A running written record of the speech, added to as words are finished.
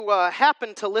Who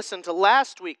happened to listen to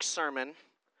last week's sermon,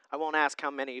 I won't ask how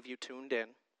many of you tuned in,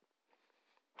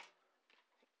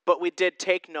 but we did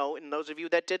take note, and those of you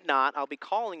that did not, I'll be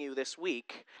calling you this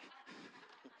week.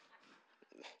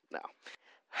 No.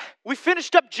 We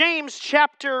finished up James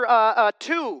chapter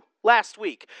 2 last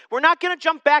week. We're not going to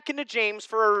jump back into James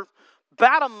for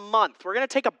about a month. We're going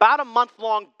to take about a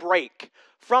month-long break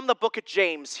from the book of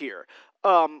James here.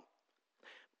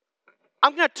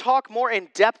 I'm going to talk more in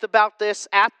depth about this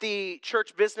at the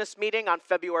church business meeting on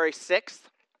February 6th.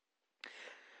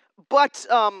 But,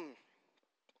 and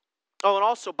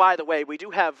also, by the way, we do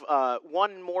have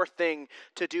one more thing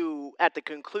to do at the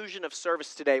conclusion of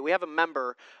service today. We have a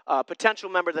member, potential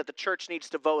member that the church needs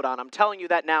to vote on. I'm telling you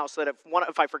that now so that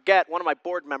if I forget, one of my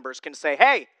board members can say,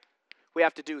 hey, we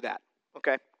have to do that.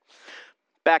 Okay?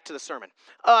 Back to the sermon.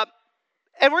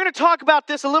 And we're going to talk about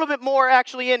this a little bit more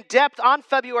actually in depth on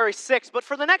February 6th. But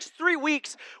for the next 3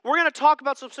 weeks, we're going to talk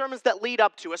about some sermons that lead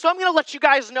up to it. So I'm going to let you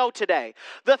guys know today.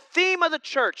 The theme of the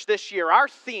church this year, our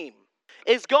theme,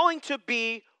 is going to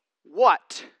be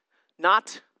what,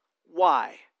 not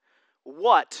why.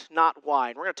 What, not why.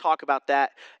 And we're going to talk about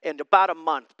that in about a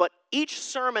month. But each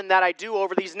sermon that I do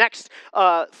over these next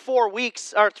 3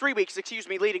 weeks,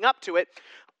 leading up to it,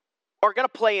 are going to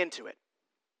play into it.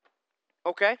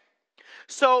 Okay?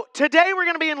 So today we're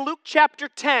going to be in Luke chapter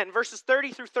 10, verses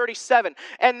 30 through 37.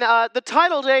 And the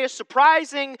title today is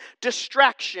Surprising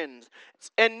Distractions.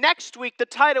 And next week the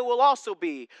title will also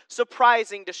be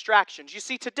Surprising Distractions. You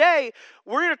see, today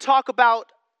we're going to talk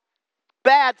about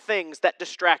bad things that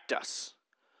distract us.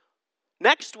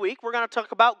 Next week we're going to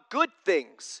talk about good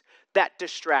things that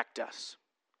distract us.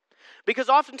 Because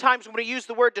oftentimes when we use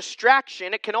the word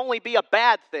distraction, it can only be a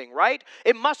bad thing, right?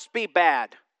 It must be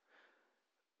bad.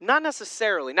 Not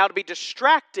necessarily. Now, to be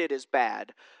distracted is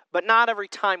bad, but not every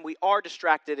time we are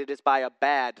distracted, it is by a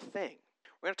bad thing.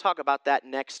 We're going to talk about that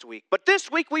next week. But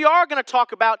this week, we are going to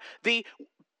talk about the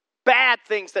bad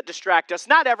things that distract us.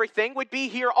 Not everything. We'd be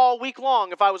here all week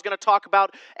long if I was going to talk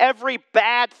about every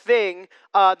bad thing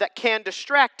that can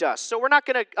distract us. So we're not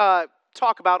going to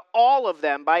talk about all of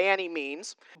them by any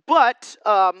means, but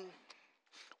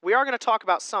we are going to talk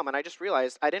about some. And I just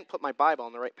realized I didn't put my Bible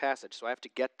in the right passage, so I have to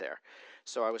get there.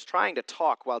 So I was trying to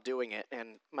talk while doing it,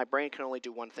 and my brain can only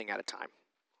do one thing at a time.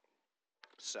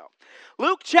 So,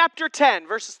 Luke chapter 10,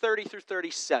 verses 30 through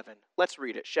 37. Let's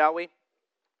read it, shall we?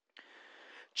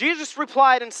 Jesus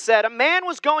replied and said, "A man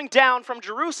was going down from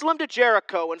Jerusalem to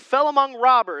Jericho and fell among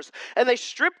robbers, and they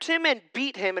stripped him and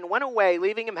beat him and went away,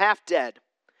 leaving him half dead.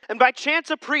 And by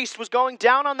chance a priest was going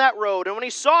down on that road, and when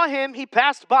he saw him, he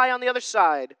passed by on the other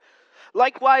side.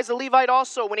 Likewise, a Levite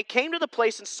also, when he came to the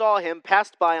place and saw him,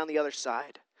 passed by on the other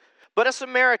side. But a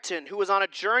Samaritan who was on a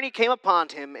journey came upon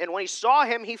him, and when he saw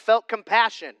him, he felt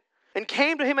compassion, and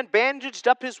came to him and bandaged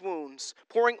up his wounds,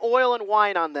 pouring oil and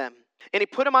wine on them. And he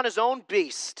put him on his own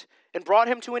beast, and brought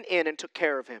him to an inn, and took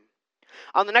care of him.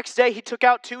 On the next day he took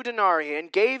out 2 denarii, and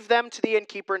gave them to the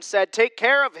innkeeper, and said, 'Take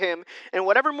care of him, and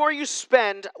whatever more you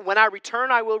spend, when I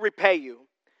return I will repay you.'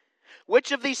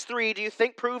 Which of these 3 do you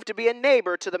think proved to be a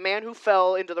neighbor to the man who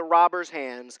fell into the robber's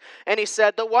hands?" And he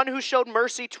said, "The one who showed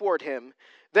mercy toward him."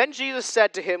 Then Jesus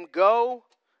said to him, "Go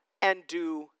and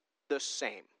do the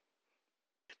same."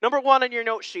 Number 1 on your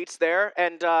note sheets there,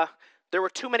 and there were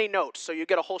too many notes, so you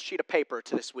get a whole sheet of paper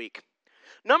to this week.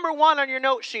 Number 1 on your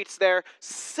note sheets there,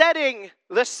 setting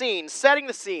the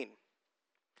scene.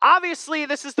 Obviously,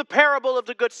 this is the parable of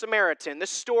the Good Samaritan.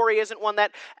 This story isn't one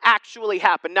that actually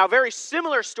happened. Now, very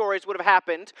similar stories would have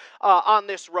happened on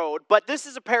this road, but this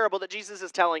is a parable that Jesus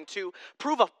is telling to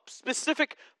prove a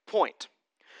specific point.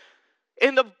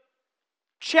 In the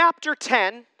chapter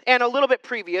 10 and a little bit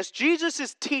previous, Jesus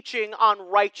is teaching on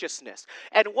righteousness.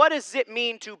 And what does it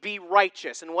mean to be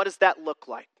righteous, and what does that look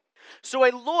like? So a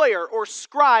lawyer or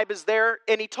scribe is there,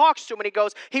 and he talks to him,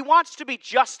 and he wants to be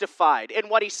justified in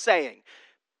what he's saying.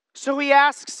 So he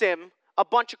asks him a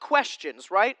bunch of questions,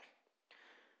 right?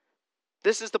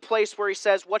 This is the place where he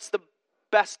says, what's the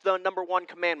number 1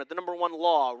 commandment, the number 1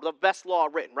 law, the best law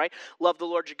written, right? Love the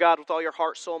Lord your God with all your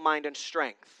heart, soul, mind, and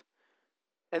strength.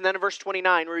 And then in verse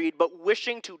 29 we read, "But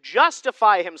wishing to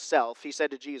justify himself, he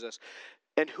said to Jesus,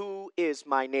 'And who is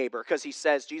my neighbor?'" Because he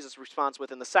says, Jesus responds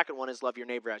with, and the second one is love your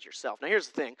neighbor as yourself. Now here's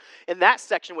the thing. In that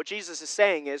section, what Jesus is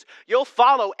saying is, you'll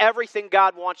follow everything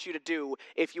God wants you to do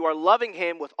if you are loving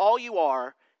him with all you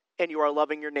are, and you are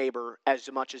loving your neighbor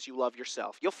as much as you love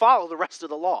yourself. You'll follow the rest of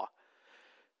the law.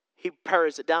 He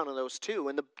pares it down to those 2.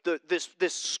 And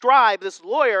this scribe, this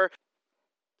lawyer,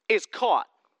 is caught.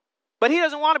 But he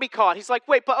doesn't want to be caught. He's like,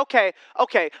 wait, but okay,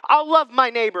 I'll love my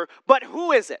neighbor, but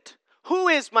who is it? Who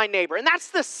is my neighbor? And that's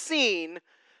the scene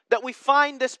that we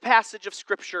find this passage of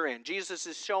Scripture in. Jesus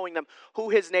is showing them who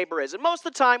his neighbor is. And most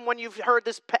of the time when you've heard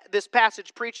this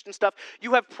passage preached and stuff,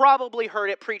 you have probably heard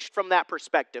it preached from that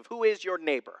perspective. Who is your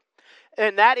neighbor?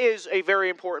 And that is a very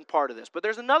important part of this. But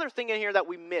there's another thing in here that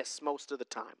we miss most of the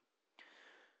time.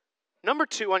 Number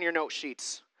 2 on your note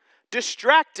sheets.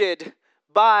 Distracted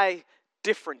by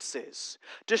differences.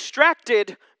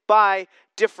 Distracted by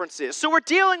differences. So we're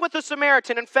dealing with the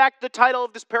Samaritan. In fact, the title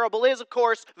of this parable is, of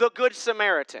course, the Good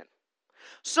Samaritan.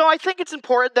 So I think it's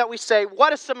important that we say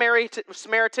what a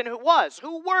Samaritan who was.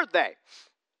 Who were they?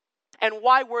 And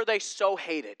why were they so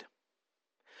hated?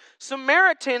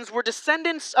 Samaritans were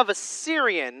descendants of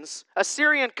Assyrian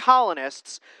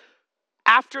colonists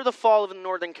after the fall of the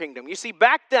northern kingdom. You see,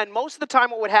 back then, most of the time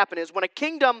what would happen is when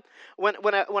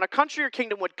a country or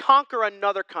kingdom would conquer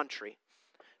another country,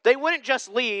 they wouldn't just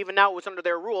leave and now it was under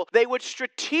their rule. They would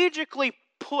strategically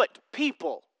put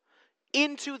people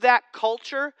into that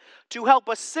culture to help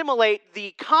assimilate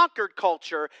the conquered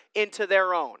culture into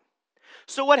their own.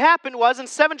 So what happened was in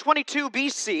 722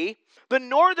 BC, the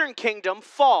northern kingdom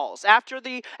falls.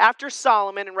 After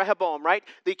Solomon and Rehoboam, right?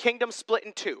 The kingdom split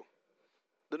in two.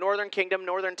 The northern kingdom,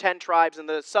 northern 10 tribes, and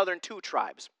the southern 2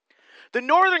 tribes. The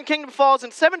northern kingdom falls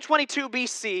in 722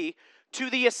 BC to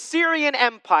the Assyrian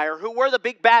Empire, who were the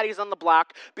big baddies on the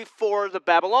block before the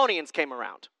Babylonians came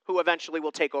around, who eventually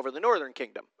will take over the northern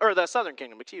kingdom, or the southern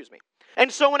kingdom, excuse me.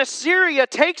 And so when Assyria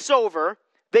takes over,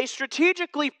 they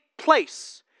strategically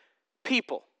place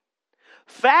people.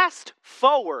 Fast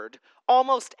forward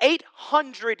almost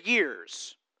 800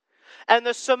 years, and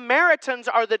the Samaritans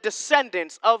are the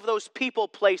descendants of those people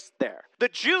placed there. The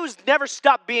Jews never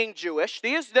stopped being Jewish.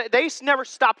 They never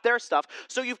stopped their stuff.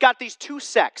 So you've got these two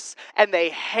sects, and they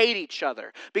hate each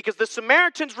other because the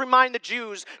Samaritans remind the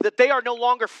Jews that they are no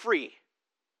longer free.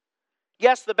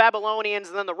 Yes, the Babylonians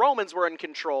and then the Romans were in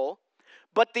control,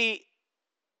 but the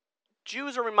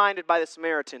Jews are reminded by the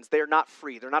Samaritans they are not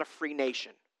free. They're not a free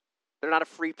nation. They're not a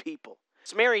free people.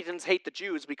 Samaritans hate the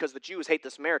Jews because the Jews hate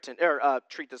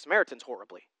treat the Samaritans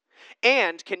horribly.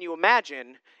 And can you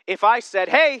imagine if I said,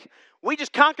 hey, we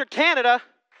just conquered Canada.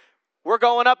 We're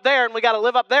going up there and we got to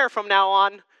live up there from now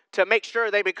on to make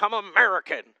sure they become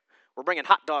American. We're bringing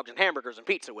hot dogs and hamburgers and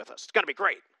pizza with us. It's going to be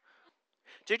great.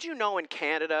 Did you know in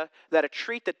Canada that a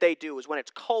treat that they do is when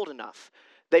it's cold enough,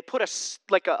 they put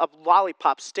a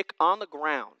lollipop stick on the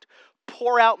ground,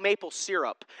 pour out maple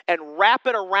syrup, and wrap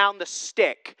it around the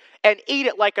stick and eat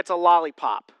it like it's a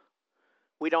lollipop?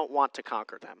 We don't want to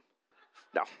conquer them.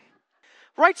 No.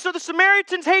 Right, so the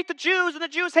Samaritans hate the Jews, and the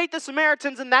Jews hate the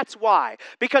Samaritans, and that's why.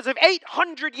 Because of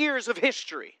 800 years of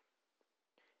history.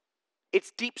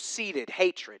 It's deep-seated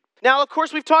hatred. Now, of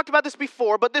course, we've talked about this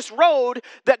before, but this road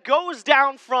that goes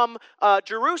down from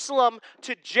Jerusalem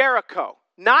to Jericho,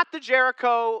 not the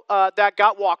Jericho that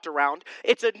got walked around.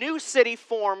 It's a new city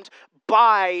formed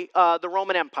by the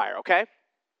Roman Empire, okay?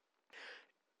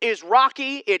 Is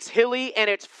rocky, it's hilly, and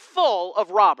it's full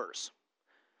of robbers.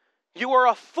 You are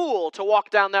a fool to walk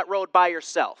down that road by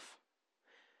yourself.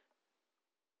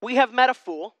 We have met a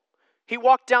fool. He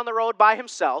walked down the road by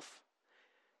himself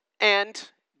and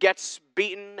gets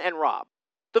beaten and robbed.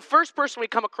 The first person we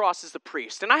come across is the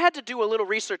priest. And I had to do a little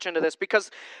research into this because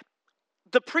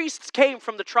the priests came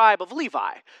from the tribe of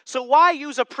Levi. So why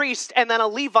use a priest and then a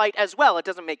Levite as well? It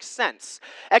doesn't make sense.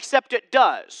 Except it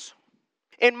does.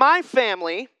 In my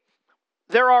family,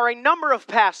 there are a number of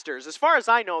pastors. As far as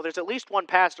I know, there's at least one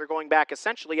pastor going back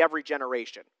essentially every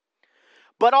generation.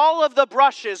 But all of the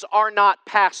Brushes are not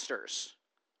pastors,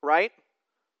 right?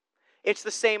 It's the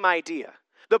same idea.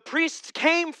 The priests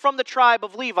came from the tribe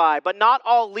of Levi, but not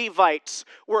all Levites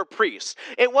were priests.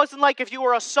 It wasn't like if you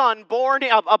were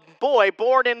a boy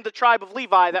born in the tribe of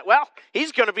Levi that, well,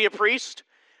 he's going to be a priest.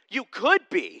 You could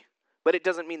be, but it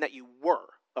doesn't mean that you were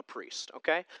a priest,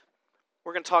 okay?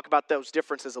 We're going to talk about those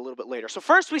differences a little bit later. So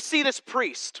first we see this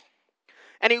priest,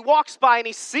 and he walks by and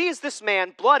he sees this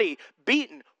man bloody,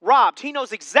 beaten, robbed. He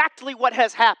knows exactly what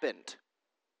has happened.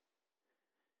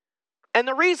 And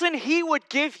the reason he would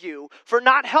give you for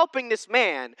not helping this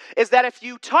man is that if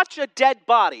you touch a dead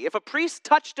body, if a priest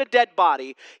touched a dead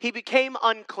body, he became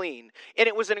unclean. And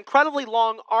it was an incredibly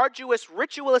long, arduous,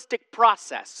 ritualistic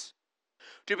process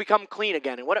to become clean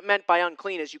again. And what it meant by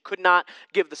unclean is you could not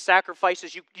give the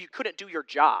sacrifices, you couldn't do your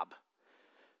job.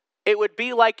 It would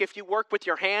be like if you worked with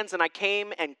your hands and I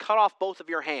came and cut off both of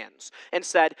your hands and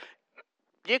said,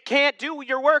 you can't do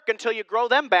your work until you grow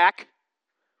them back.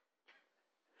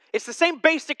 It's the same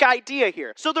basic idea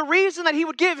here. So the reason that he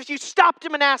would give, if you stopped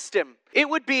him and asked him, it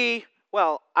would be,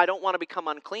 well, I don't want to become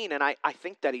unclean, and I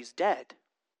think that he's dead.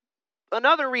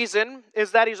 Another reason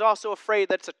is that he's also afraid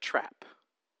that it's a trap.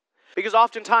 Because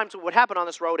oftentimes what would happen on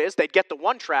this road is they'd get the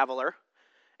one traveler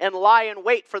and lie in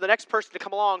wait for the next person to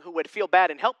come along who would feel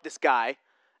bad and help this guy,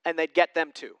 and they'd get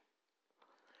them too.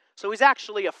 So he's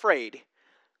actually afraid.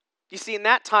 You see, in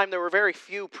that time, there were very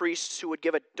few priests who would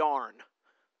give a darn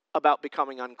about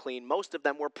becoming unclean. Most of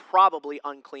them were probably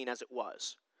unclean as it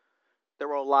was. There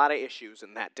were a lot of issues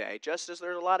in that day, just as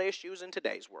there's a lot of issues in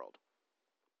today's world.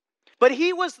 But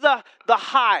he was the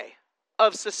high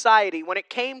of society when it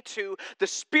came to the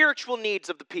spiritual needs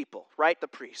of the people, right? The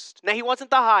priest. Now, he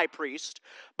wasn't the high priest,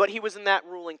 but he was in that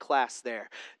ruling class there.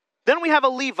 Then we have a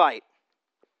Levite.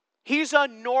 He's a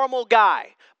normal guy,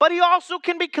 but he also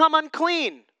can become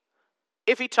unclean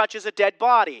if he touches a dead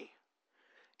body.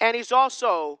 And he's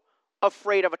also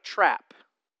afraid of a trap.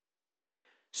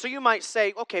 So you might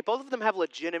say, okay, both of them have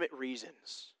legitimate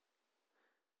reasons.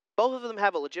 Both of them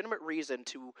have a legitimate reason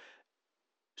to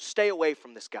stay away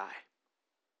from this guy.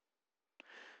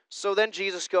 So then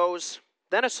Jesus goes,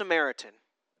 then a Samaritan,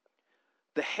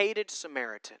 the hated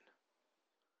Samaritan,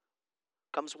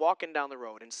 comes walking down the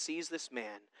road and sees this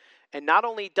man, and not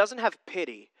only doesn't have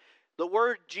pity, the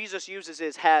word Jesus uses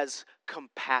is has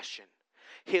compassion.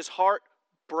 His heart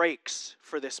breaks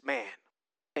for this man,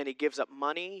 and he gives up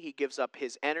money, he gives up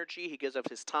his energy, he gives up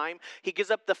his time, he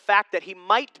gives up the fact that he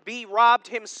might be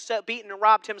beaten and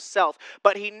robbed himself,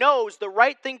 but he knows the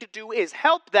right thing to do is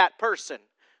help that person,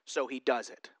 so he does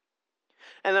it.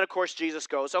 And then, of course, Jesus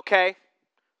goes, okay,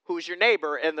 who's your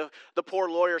neighbor? And the poor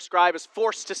lawyer scribe is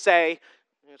forced to say,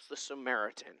 it's the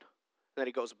Samaritan. And then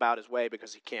he goes about his way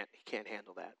because he can't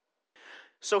handle that.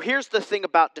 So here's the thing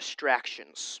about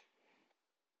distractions.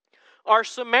 Our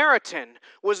Samaritan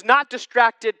was not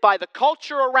distracted by the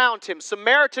culture around him.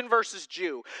 Samaritan versus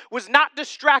Jew. Was not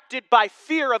distracted by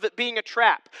fear of it being a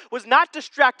trap. Was not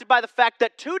distracted by the fact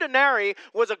that 2 denarii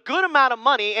was a good amount of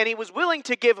money and he was willing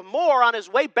to give more on his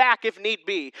way back if need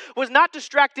be. Was not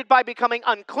distracted by becoming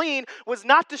unclean. Was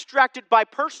not distracted by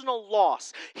personal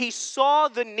loss. He saw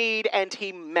the need and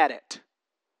he met it.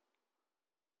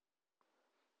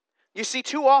 You see,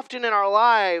 too often in our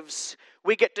lives,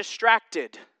 we get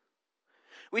distracted.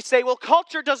 We say, well,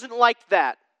 culture doesn't like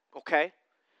that, okay?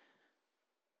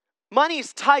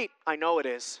 Money's tight. I know it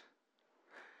is.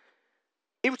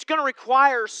 It's going to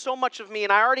require so much of me,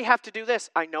 and I already have to do this.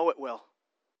 I know it will.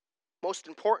 Most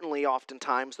importantly,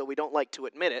 oftentimes, though we don't like to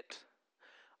admit it,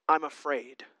 I'm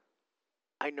afraid.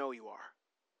 I know you are.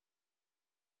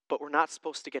 But we're not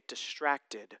supposed to get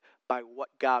distracted by what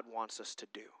God wants us to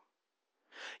do.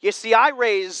 You see, I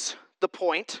raise the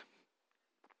point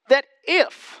that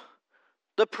if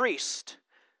the priest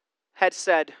had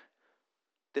said,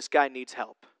 this guy needs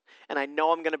help, and I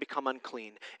know I'm going to become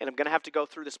unclean, and I'm going to have to go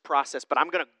through this process, but I'm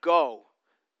going to go,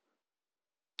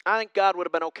 I think God would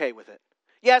have been okay with it.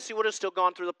 Yes, he would have still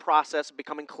gone through the process of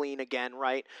becoming clean again,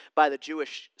 right, by the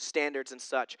Jewish standards and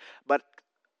such, but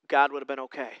God would have been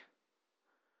okay.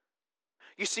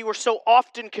 You see, we're so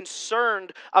often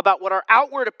concerned about what our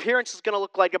outward appearance is going to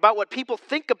look like, about what people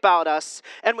think about us,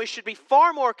 and we should be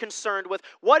far more concerned with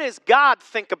what does God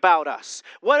think about us?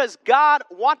 What does God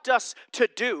want us to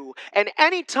do? And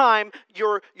anytime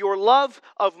your love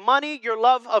of money, your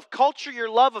love of culture, your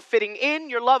love of fitting in,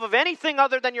 your love of anything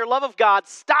other than your love of God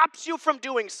stops you from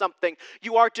doing something,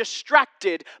 you are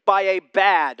distracted by a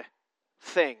bad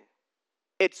thing.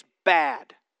 It's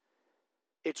bad.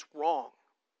 It's wrong.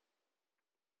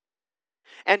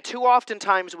 And too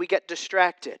oftentimes we get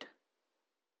distracted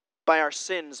by our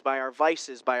sins, by our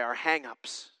vices, by our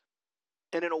hang-ups.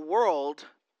 And in a world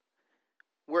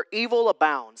where evil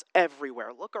abounds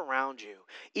everywhere, look around you,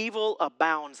 evil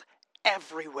abounds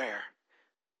everywhere.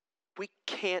 We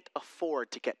can't afford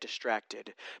to get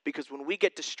distracted, because when we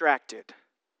get distracted,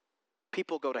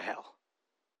 people go to hell.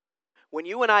 When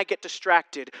you and I get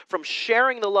distracted from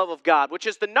sharing the love of God, which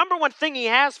is the number one thing he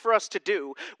has for us to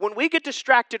do, when we get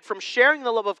distracted from sharing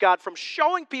the love of God, from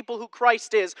showing people who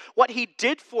Christ is, what he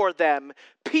did for them,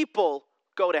 people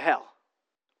go to hell.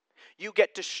 You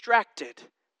get distracted.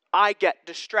 I get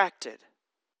distracted.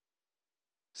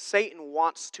 Satan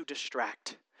wants to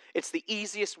distract. It's the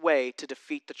easiest way to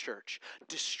defeat the church.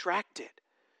 Distract it.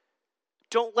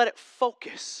 Don't let it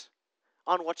focus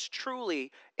on what's truly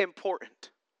important.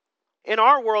 In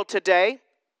our world today,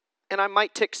 and I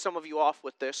might tick some of you off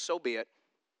with this, so be it.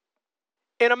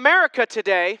 In America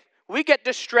today, we get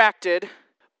distracted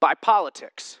by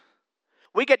politics.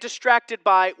 We get distracted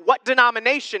by what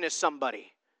denomination is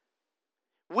somebody.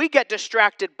 We get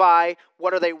distracted by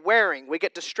what are they wearing. We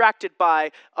get distracted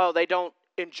by, oh, they don't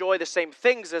enjoy the same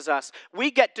things as us. We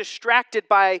get distracted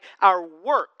by our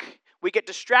work. We get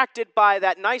distracted by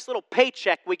that nice little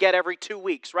paycheck we get every 2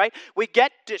 weeks, right? We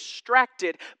get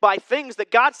distracted by things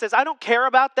that God says, I don't care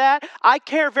about that. I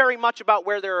care very much about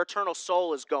where their eternal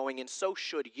soul is going, and so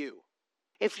should you.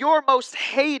 If your most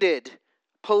hated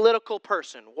political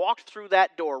person walked through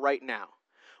that door right now,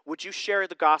 would you share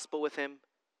the gospel with him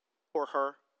or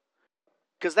her?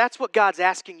 Because that's what God's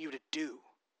asking you to do.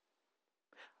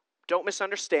 Don't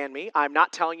misunderstand me. I'm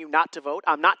not telling you not to vote.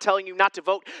 I'm not telling you not to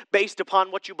vote based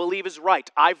upon what you believe is right.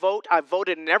 I vote. I've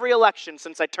voted in every election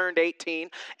since I turned 18,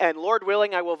 and Lord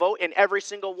willing, I will vote in every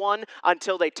single one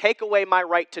until they take away my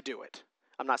right to do it.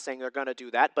 I'm not saying they're going to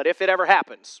do that, but if it ever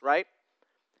happens, right?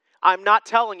 I'm not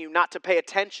telling you not to pay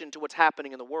attention to what's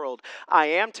happening in the world. I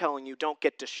am telling you don't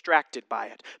get distracted by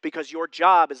it, because your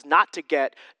job is not to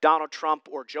get Donald Trump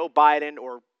or Joe Biden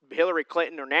or Hillary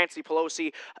Clinton or Nancy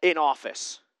Pelosi in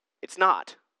office. It's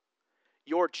not.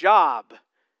 Your job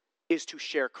is to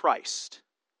share Christ.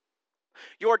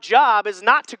 Your job is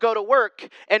not to go to work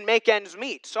and make ends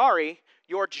meet. Sorry,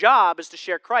 your job is to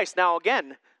share Christ. Now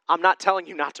again, I'm not telling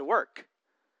you not to work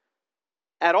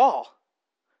at all.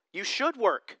 You should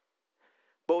work.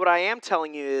 But what I am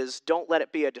telling you is don't let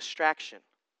it be a distraction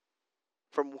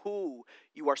from what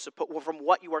you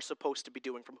are supposed to be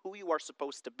doing, from who you are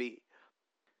supposed to be.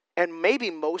 And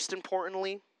maybe most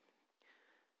importantly,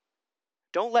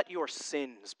 don't let your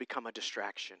sins become a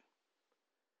distraction.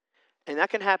 And that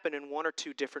can happen in one or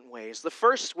two different ways. The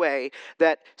first way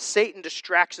that Satan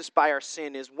distracts us by our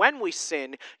sin is when we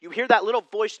sin, you hear that little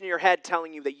voice in your head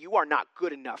telling you that you are not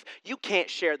good enough. You can't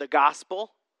share the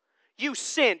gospel. You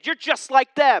sinned. You're just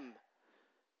like them.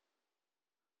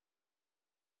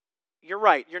 You're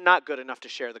right. You're not good enough to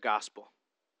share the gospel.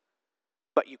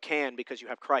 But you can because you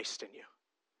have Christ in you.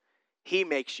 He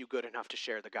makes you good enough to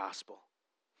share the gospel.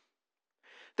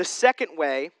 The second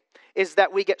way is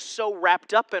that we get so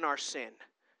wrapped up in our sin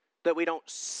that we don't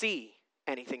see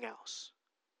anything else.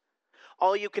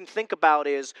 All you can think about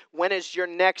is, when's your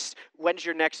next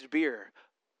beer?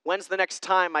 When's the next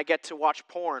time I get to watch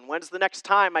porn? When's the next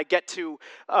time I get to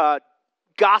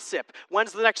gossip?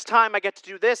 When's the next time I get to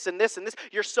do this and this and this?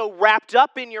 You're so wrapped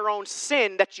up in your own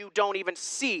sin that you don't even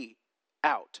see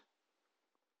out.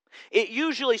 It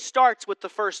usually starts with the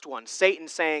first one, Satan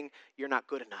saying, you're not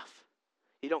good enough.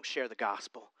 You don't share the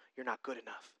gospel. You're not good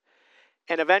enough.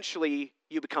 And eventually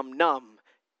you become numb,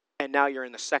 and now you're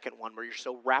in the second one where you're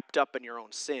so wrapped up in your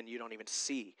own sin you don't even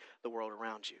see the world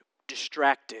around you.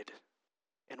 Distracted.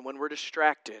 And when we're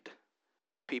distracted,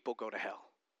 people go to hell.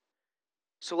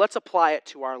 So let's apply it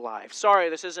to our lives. Sorry,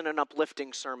 this isn't an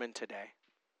uplifting sermon today.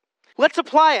 Let's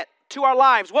apply it to our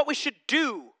lives, what we should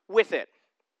do with it.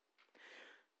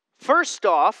 First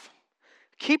off,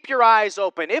 keep your eyes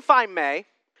open. If I may,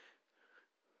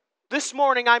 this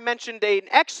morning I mentioned an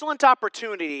excellent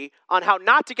opportunity on how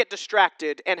not to get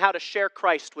distracted and how to share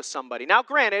Christ with somebody. Now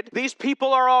granted, these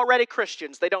people are already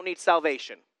Christians. They don't need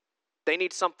salvation. They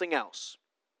need something else.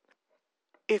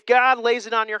 If God lays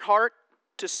it on your heart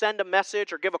to send a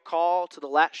message or give a call to the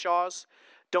Latshaws,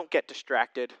 don't get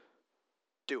distracted.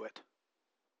 Do it.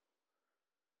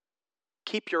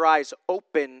 Keep your eyes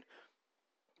open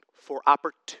for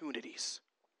opportunities.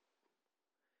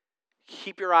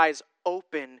 Keep your eyes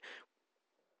open.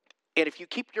 And if you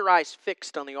keep your eyes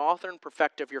fixed on the author and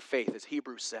perfecter of your faith, as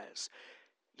Hebrews says,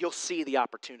 you'll see the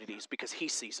opportunities because he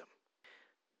sees them.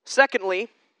 Secondly,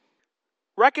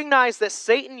 recognize that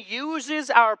Satan uses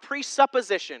our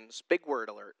presuppositions. Big word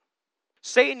alert.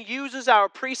 Satan uses our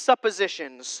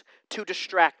presuppositions to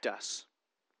distract us.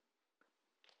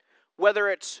 Whether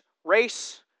it's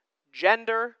race,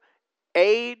 gender,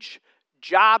 age,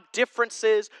 job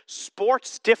differences,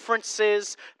 sports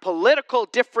differences, political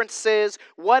differences,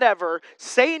 whatever,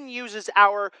 Satan uses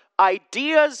our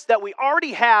ideas that we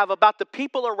already have about the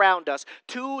people around us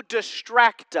to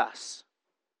distract us.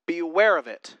 Be aware of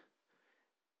it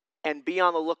and be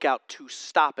on the lookout to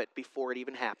stop it before it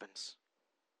even happens.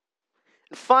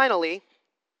 And finally,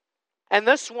 and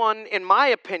this one, in my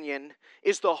opinion,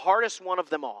 is the hardest one of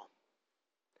them all.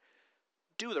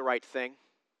 Do the right thing,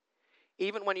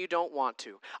 even when you don't want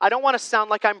to. I don't want to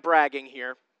sound like I'm bragging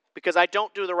here, because I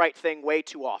don't do the right thing way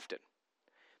too often.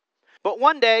 But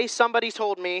one day, somebody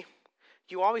told me,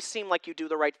 you always seem like you do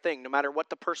the right thing, no matter what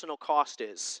the personal cost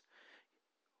is.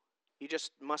 You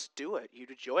just must do it. You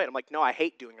enjoy it. I'm like, no, I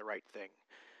hate doing the right thing.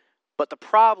 But the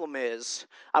problem is,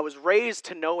 I was raised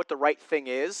to know what the right thing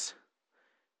is,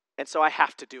 and so I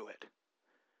have to do it.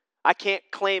 I can't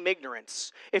claim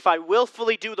ignorance. If I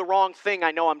willfully do the wrong thing,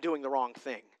 I know I'm doing the wrong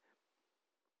thing.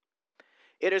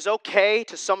 It is okay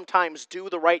to sometimes do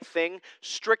the right thing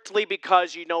strictly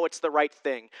because you know it's the right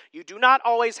thing. You do not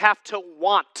always have to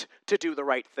want to do the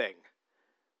right thing.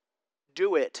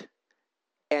 do it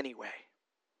anyway.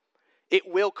 It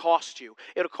will cost you.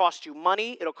 It'll cost you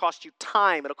money. It'll cost you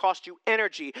time. It'll cost you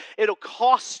energy. It'll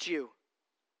cost you.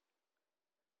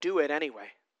 Do it anyway.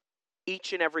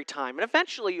 Each and every time. And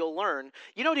eventually you'll learn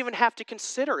you don't even have to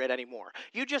consider it anymore.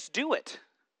 You just do it.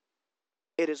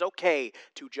 It is okay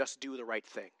to just do the right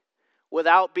thing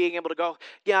without being able to go,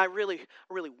 yeah, I really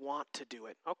want to do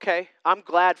it. Okay, I'm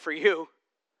glad for you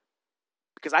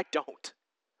because I don't.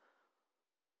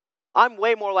 I'm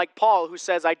way more like Paul, who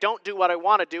says, I don't do what I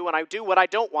want to do and I do what I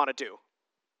don't want to do.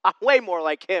 I'm way more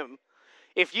like him.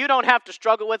 If you don't have to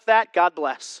struggle with that, God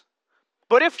bless.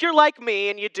 But if you're like me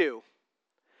and you do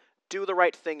the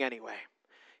right thing anyway.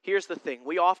 Here's the thing.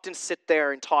 We often sit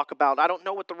there and talk about, I don't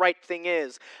know what the right thing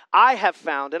is. I have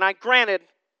found, and I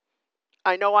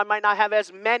know I might not have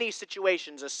as many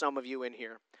situations as some of you in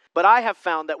here, but I have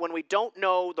found that when we don't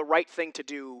know the right thing to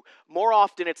do, more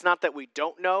often it's not that we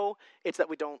don't know, it's that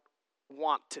we don't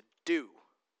want to do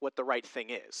what the right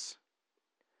thing is.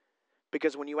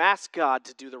 Because when you ask God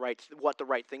to do what the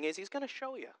right thing is, He's going to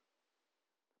show you.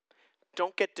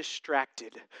 Don't get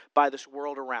distracted by this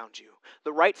world around you.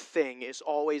 The right thing is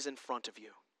always in front of you.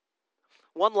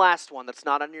 One last one that's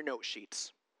not on your note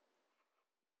sheets.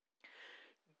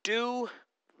 Do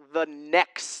the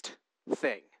next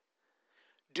thing.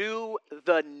 Do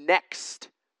the next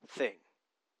thing.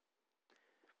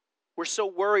 We're so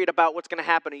worried about what's going to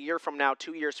happen a year from now,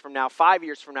 2 years from now, 5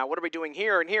 years from now. What are we doing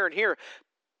here and here and here?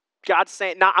 God's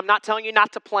saying, I'm not telling you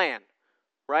not to plan,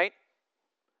 right?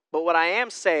 But what I am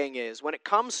saying is, when it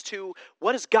comes to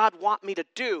what does God want me to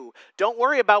do, don't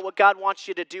worry about what God wants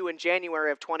you to do in January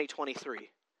of 2023.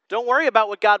 Don't worry about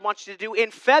what God wants you to do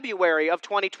in February of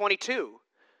 2022.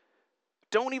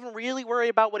 Don't even really worry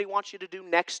about what He wants you to do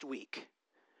next week.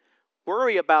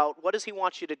 Worry about what does He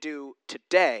want you to do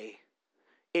today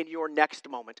in your next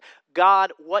moment.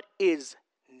 God, what is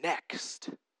next?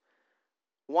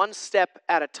 One step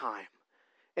at a time.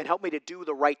 And help me to do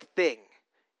the right thing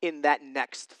in that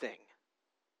next thing.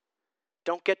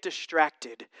 Don't get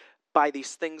distracted by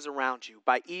these things around you,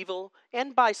 by evil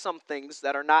and by some things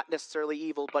that are not necessarily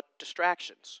evil, but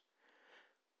distractions.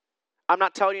 I'm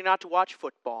not telling you not to watch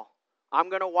football. I'm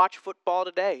going to watch football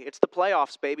today. It's the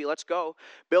playoffs, baby. Let's go.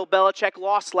 Bill Belichick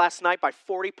lost last night by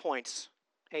 40 points.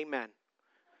 Amen.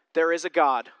 There is a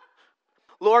God.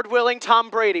 Lord willing, Tom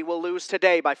Brady will lose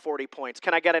today by 40 points.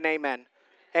 Can I get an amen?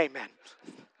 Amen.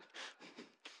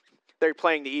 They're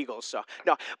playing the Eagles, so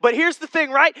no. But here's the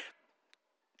thing, right?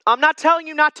 I'm not telling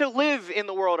you not to live in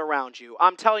the world around you.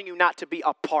 I'm telling you not to be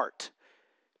apart,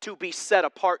 to be set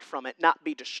apart from it, not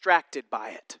be distracted by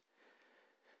it.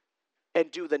 And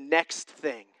do the next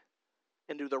thing.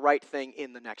 And do the right thing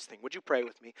in the next thing. Would you pray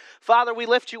with me? Father, we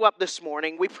lift you up this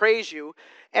morning. We praise you.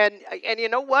 And you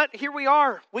know what? Here we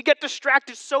are. We get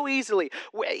distracted so easily.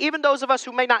 Even those of us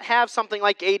who may not have something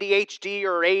like ADHD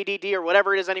or ADD or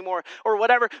whatever it is anymore, or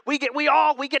whatever, we get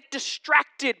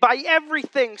distracted by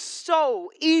everything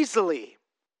so easily.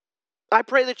 I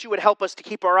pray that you would help us to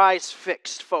keep our eyes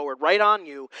fixed forward, right on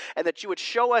you, and that you would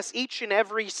show us each and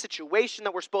every situation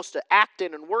that we're supposed to act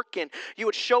in and work in. You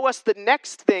would show us the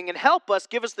next thing and help us,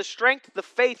 give us the strength, the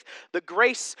faith, the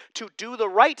grace to do the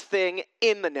right thing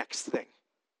in the next thing.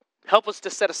 Help us to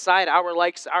set aside our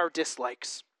likes, our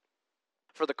dislikes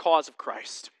for the cause of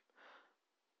Christ,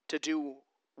 to do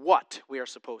what we are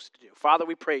supposed to do. Father,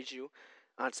 we praise you.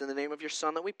 It's in the name of your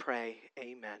Son that we pray.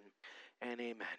 Amen and amen.